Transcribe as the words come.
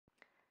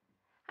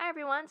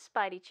everyone,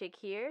 Spydiechick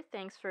here.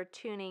 Thanks for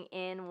tuning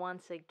in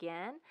once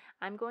again.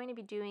 I'm going to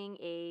be doing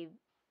a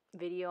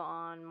video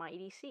on my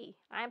EDC.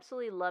 I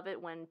absolutely love it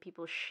when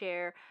people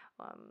share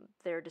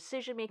their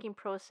decision-making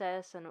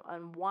process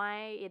and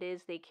why it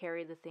is they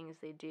carry the things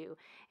they do.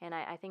 And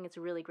I think it's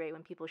really great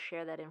when people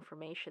share that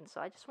information. So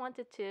I just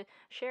wanted to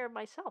share it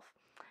myself.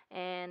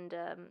 And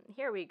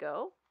here we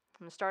go.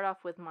 I'm going to start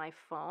off with my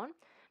phone.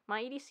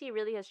 My EDC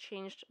really has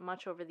changed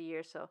much over the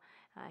years, so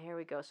here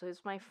we go. So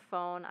here's my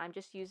phone. I'm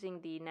just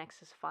using the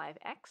Nexus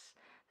 5X.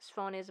 This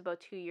phone is about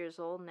 2 years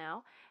old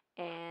now,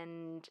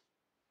 and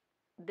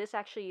this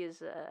actually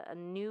is a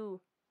new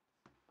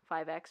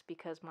 5X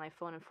because my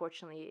phone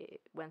unfortunately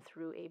went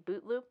through a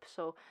boot loop,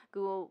 so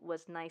Google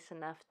was nice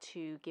enough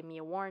to give me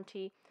a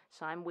warranty.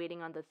 So I'm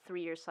waiting on the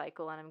 3-year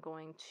cycle, and I'm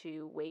going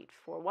to wait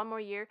for 1 more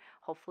year.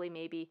 Hopefully,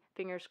 maybe,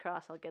 fingers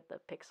crossed, I'll get the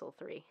Pixel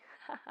 3.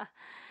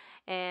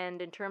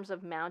 And in terms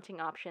of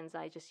mounting options,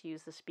 I just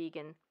use the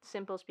Spigen,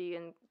 simple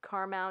Spigen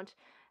car mount.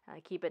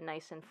 Keep it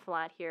nice and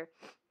flat here.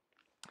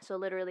 So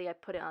literally I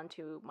put it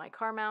onto my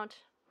car mount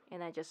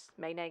and I just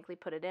magnetically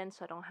put it in,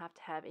 so I don't have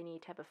to have any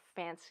type of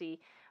fancy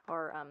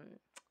or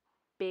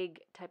big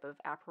type of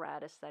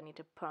apparatus that I need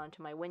to put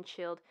onto my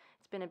windshield.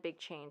 It's been a big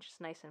change.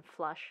 It's nice and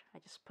flush. I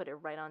just put it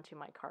right onto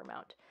my car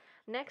mount.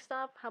 Next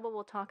up, how about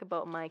we'll talk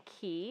about my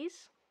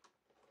keys.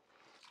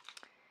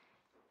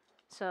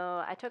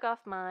 So I took off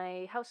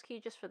my house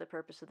key just for the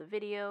purpose of the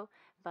video,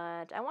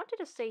 but I wanted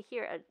to say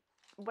here,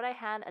 what I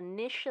had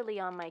initially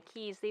on my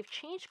keys, they've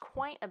changed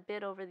quite a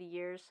bit over the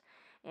years.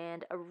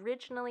 And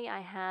originally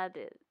I had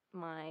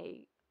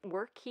my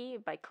work key,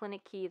 my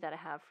clinic key that I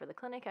have for the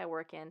clinic I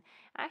work in.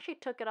 I actually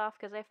took it off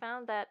because I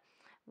found that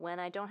when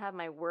I don't have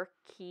my work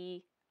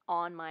key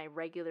on my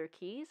regular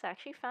keys, I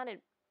actually found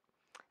it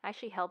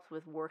actually helps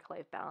with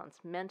work-life balance.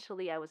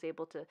 Mentally, I was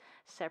able to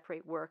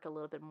separate work a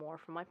little bit more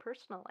from my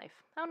personal life.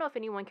 I don't know if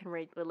anyone can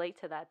relate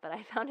to that, but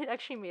I found it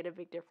actually made a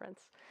big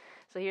difference.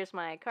 So here's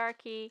my car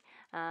key.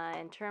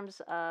 In terms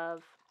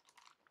of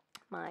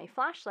my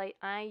flashlight,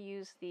 I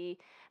use the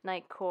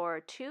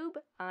Nitecore tube.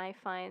 I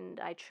find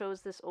I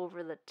chose this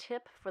over the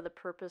tip for the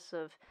purpose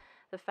of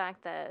the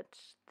fact that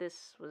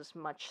this was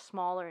much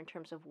smaller in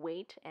terms of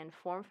weight and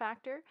form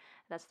factor.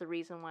 That's the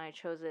reason why I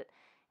chose it.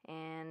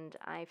 And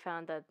I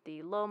found that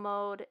the low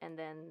mode and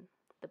then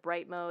the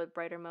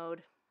brighter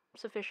mode,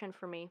 sufficient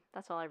for me.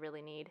 That's all I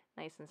really need.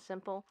 Nice and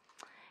simple.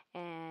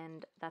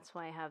 And that's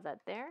why I have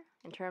that there.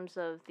 In terms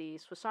of the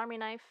Swiss Army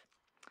knife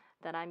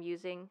that I'm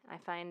using, I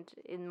find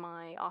in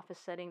my office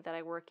setting that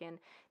I work in,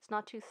 it's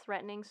not too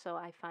threatening, so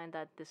I find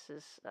that this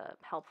is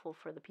helpful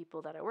for the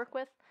people that I work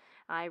with.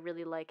 I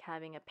really like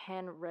having a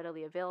pen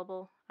readily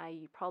available.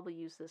 I probably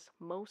use this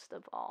most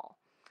of all.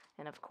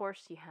 And of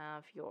course you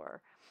have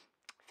your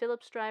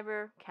Phillips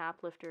driver,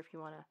 cap lifter if you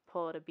want to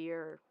pull out a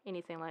beer or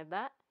anything like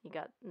that. You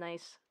got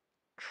nice,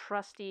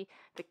 trusty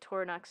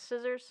Victorinox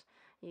scissors.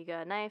 You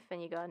got a knife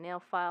and you got a nail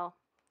file.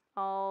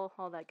 All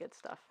that good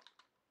stuff.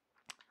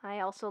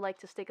 I also like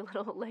to stick a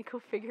little Lego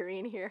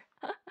figurine here.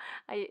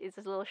 It's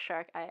this little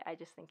shark. I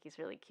just think he's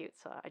really cute,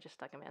 so I just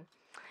stuck him in.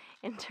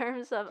 In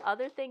terms of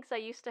other things I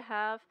used to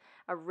have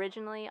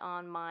originally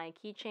on my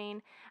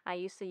keychain, I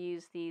used to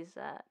use these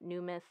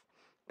Numith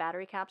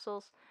battery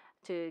capsules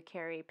to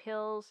carry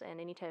pills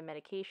and any type of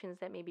medications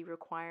that may be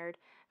required.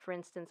 For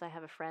instance, I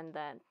have a friend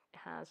that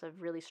has a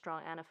really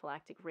strong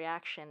anaphylactic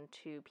reaction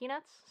to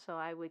peanuts, so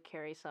I would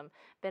carry some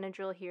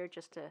Benadryl here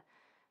just to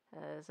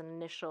as an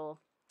initial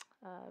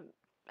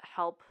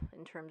help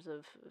in terms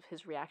of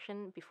his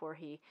reaction before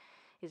he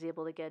is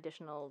able to get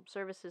additional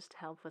services to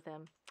help with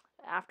him.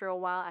 After a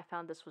while, I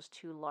found this was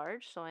too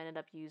large, so I ended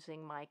up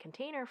using my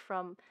container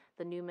from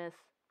the Numith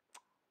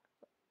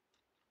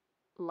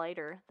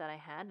lighter that I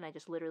had, and I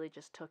just literally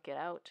just took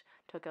out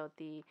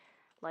the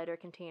lighter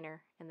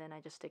container, and then I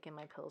just stick in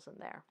my pills in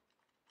there.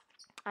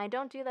 I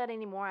don't do that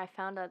anymore. I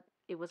found that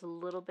it was a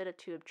little bit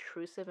too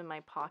obtrusive in my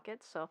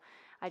pocket, so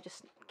I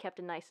just kept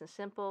it nice and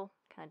simple,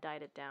 kind of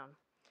dialed it down.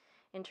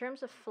 In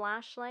terms of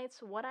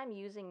flashlights, what I'm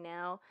using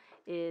now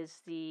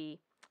is the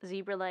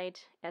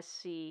Zebralight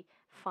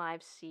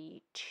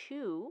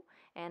SC5C2,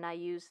 and I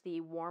use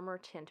the warmer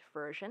tint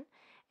version.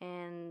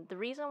 And the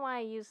reason why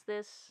I use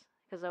this,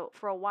 because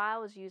for a while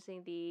I was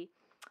using the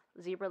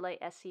Zebralight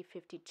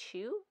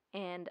SC52,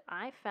 and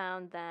I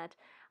found that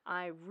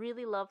I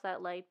really love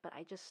that light, but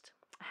I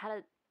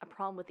had a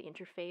problem with the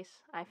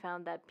interface. I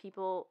found that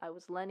people I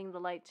was lending the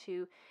light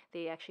to,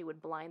 they actually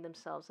would blind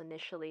themselves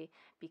initially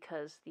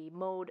because the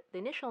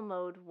initial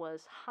mode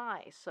was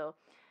high. So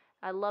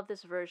I love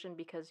this version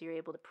because you're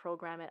able to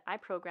program it. I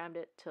programmed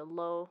it to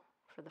low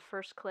for the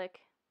first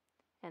click,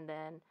 and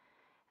then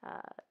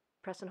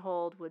press and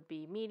hold would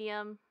be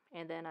medium,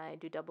 and then I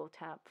do double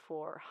tap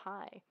for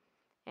high.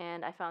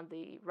 And I found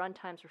the run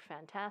times were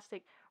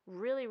fantastic.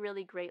 Really,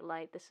 really great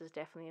light. This is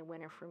definitely a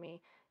winner for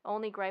me.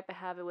 Only gripe I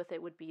have with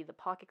it would be the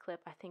pocket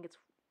clip. I think it's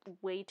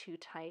way too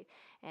tight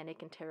and it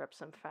can tear up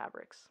some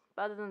fabrics.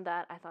 But other than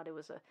that, I thought it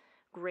was a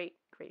great,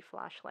 great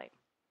flashlight.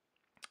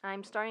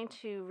 I'm starting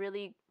to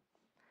really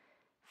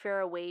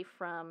fare away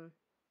from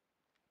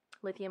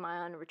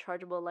lithium-ion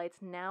rechargeable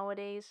lights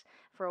nowadays.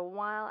 For a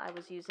while, I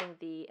was using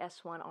the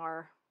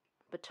S1R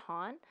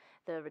baton,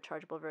 the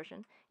rechargeable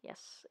version.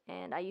 Yes,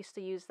 and I used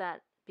to use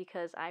that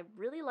because I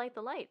really liked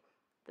the light.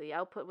 The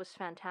output was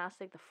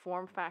fantastic. The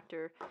form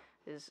factor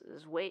is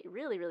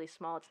really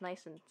small. It's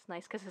nice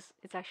because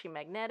it's actually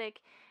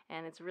magnetic,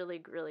 and it's really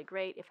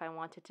great. If I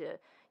wanted to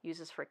use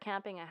this for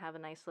camping, I have a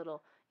nice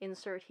little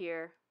insert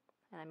here,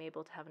 and I'm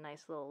able to have a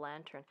nice little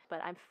lantern.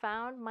 But I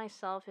found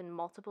myself in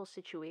multiple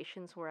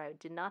situations where I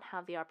did not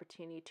have the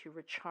opportunity to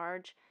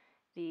recharge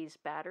these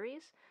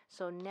batteries.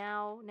 So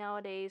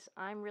nowadays,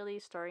 I'm really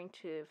starting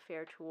to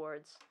fare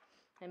towards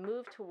and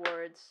move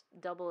towards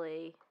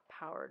AA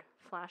powered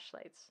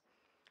flashlights.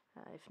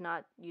 If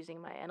not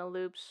using my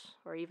Eneloops,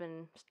 or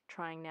even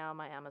trying now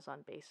my Amazon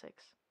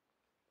Basics.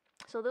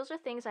 So those are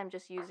things I'm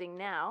just using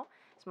now.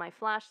 It's my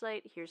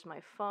flashlight, here's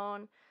my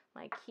phone,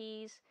 my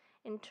keys.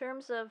 In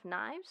terms of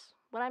knives,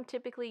 what I'm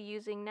typically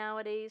using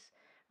nowadays,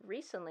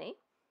 recently,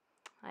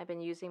 I've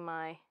been using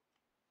my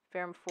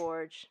Ferrum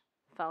Forge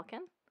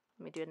Falcon.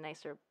 Let me do a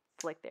nicer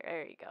flick there.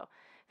 There you go.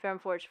 Ferrum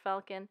Forge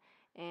Falcon,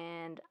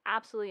 and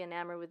absolutely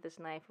enamored with this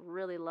knife.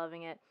 Really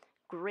loving it.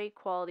 Great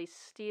quality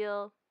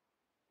steel.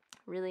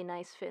 Really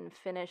nice fit and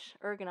finish.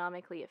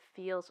 Ergonomically, it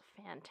feels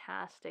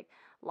fantastic.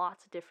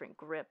 Lots of different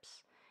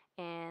grips.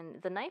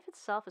 And the knife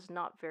itself is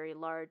not very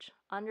large.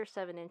 Under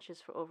 7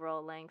 inches for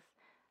overall length.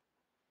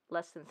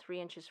 Less than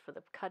 3 inches for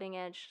the cutting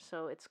edge.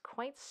 So it's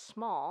quite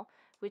small,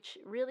 which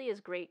really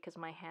is great because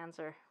my hands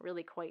are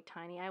really quite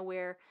tiny. I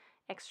wear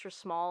extra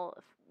small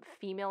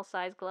female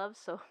size gloves,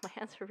 so my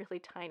hands are really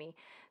tiny.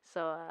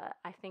 So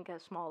I think a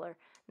smaller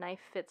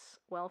knife fits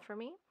well for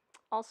me.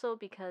 Also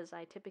because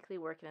I typically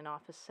work in an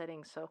office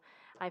setting, so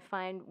I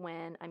find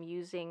when I'm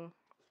using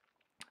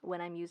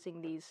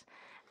these,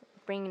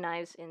 bringing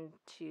knives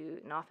into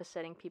an office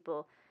setting,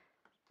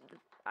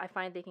 I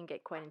find they can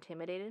get quite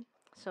intimidated.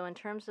 So in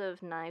terms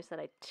of knives that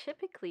I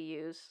typically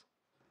use,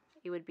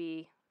 it would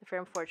be the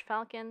Ferrum Forge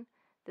Falcon.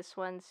 This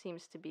one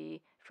seems to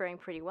be faring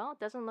pretty well. It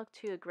doesn't look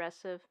too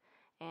aggressive,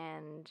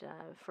 and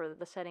for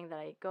the setting that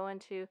I go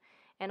into.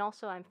 And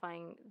also I'm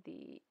finding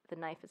the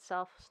knife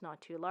itself is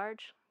not too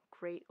large.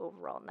 Great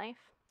overall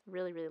knife.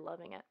 Really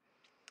loving it.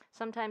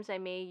 Sometimes I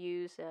may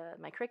use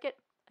my Cricut.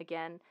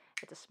 Again,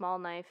 it's a small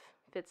knife,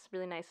 fits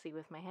really nicely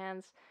with my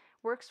hands,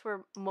 works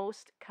for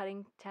most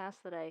cutting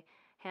tasks that I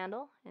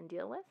handle and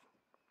deal with.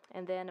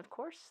 And then, of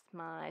course,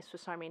 my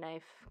Swiss Army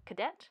knife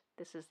Cadet.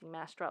 This is the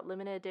Massdrop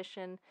limited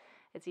edition.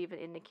 It's even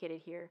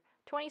indicated here,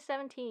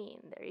 2017.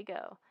 There you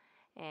go.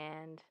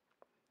 And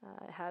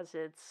it has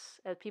its,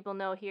 as people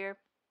know here,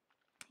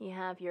 you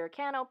have your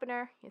can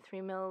opener, your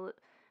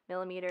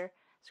 3mm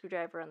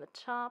screwdriver on the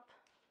top,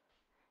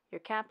 your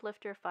cap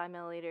lifter,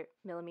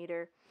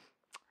 5mm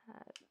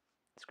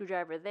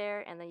screwdriver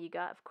there, and then you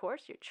got, of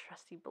course, your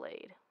trusty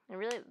blade. And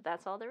really,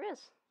 that's all there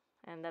is.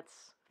 And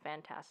that's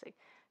fantastic.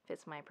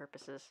 Fits my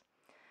purposes.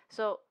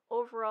 So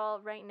overall,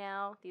 right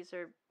now, these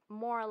are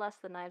more or less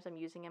the knives I'm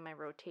using in my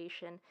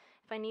rotation.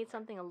 If I need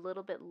something a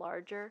little bit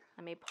larger,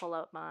 I may pull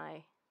out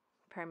my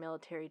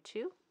Paramilitary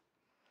 2.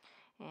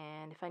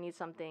 And if I need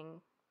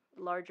something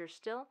larger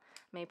still,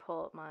 I may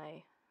pull out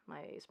my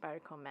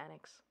Spyderco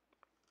Manix.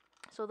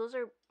 So those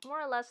are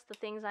more or less the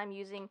things I'm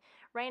using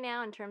right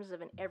now in terms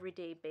of an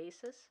everyday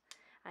basis.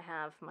 I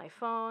have my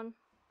phone,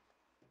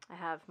 I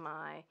have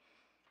my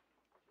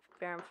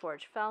Ferrum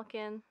Forge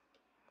Falcon,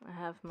 I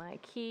have my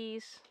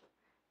keys,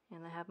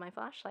 and I have my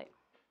flashlight.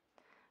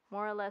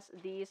 More or less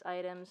these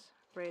items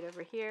right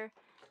over here,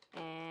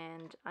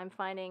 and I'm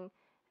finding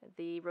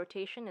the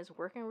rotation is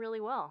working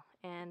really well,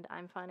 and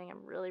I'm finding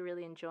I'm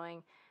really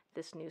enjoying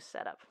this new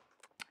setup.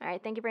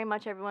 Alright, thank you very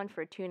much everyone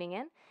for tuning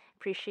in.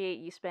 Appreciate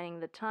you spending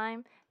the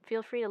time.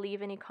 Feel free to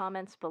leave any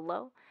comments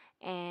below,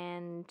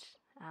 and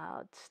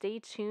stay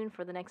tuned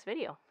for the next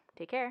video.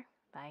 Take care.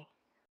 Bye.